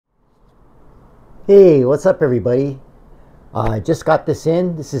Hey, what's up, everybody? I just got this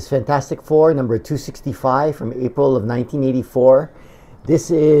in. This is Fantastic Four number 265 from April of 1984.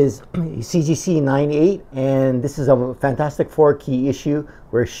 This is CGC 98, and this is a Fantastic Four key issue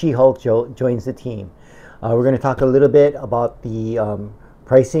where She-Hulk joins the team. We're going to talk a little bit about the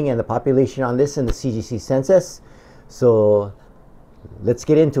pricing and the population on this in the CGC census. So let's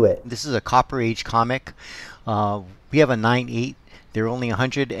get into it. This is a Copper Age comic. We have a 9.8. There are only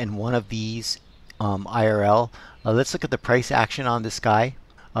 101 of these IRL. Let's look at the price action on this guy.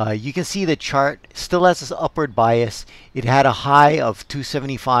 You can see the chart still has this upward bias. It had a high of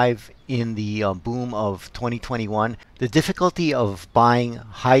 275 in the boom of 2021. The difficulty of buying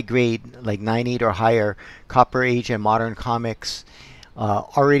high grade like 9.8 or higher Copper Age and modern comics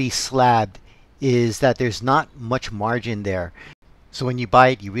already slabbed is that there's not much margin there. So when you buy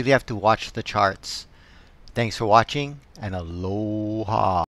it, you really have to watch the charts. Thanks for watching, and aloha.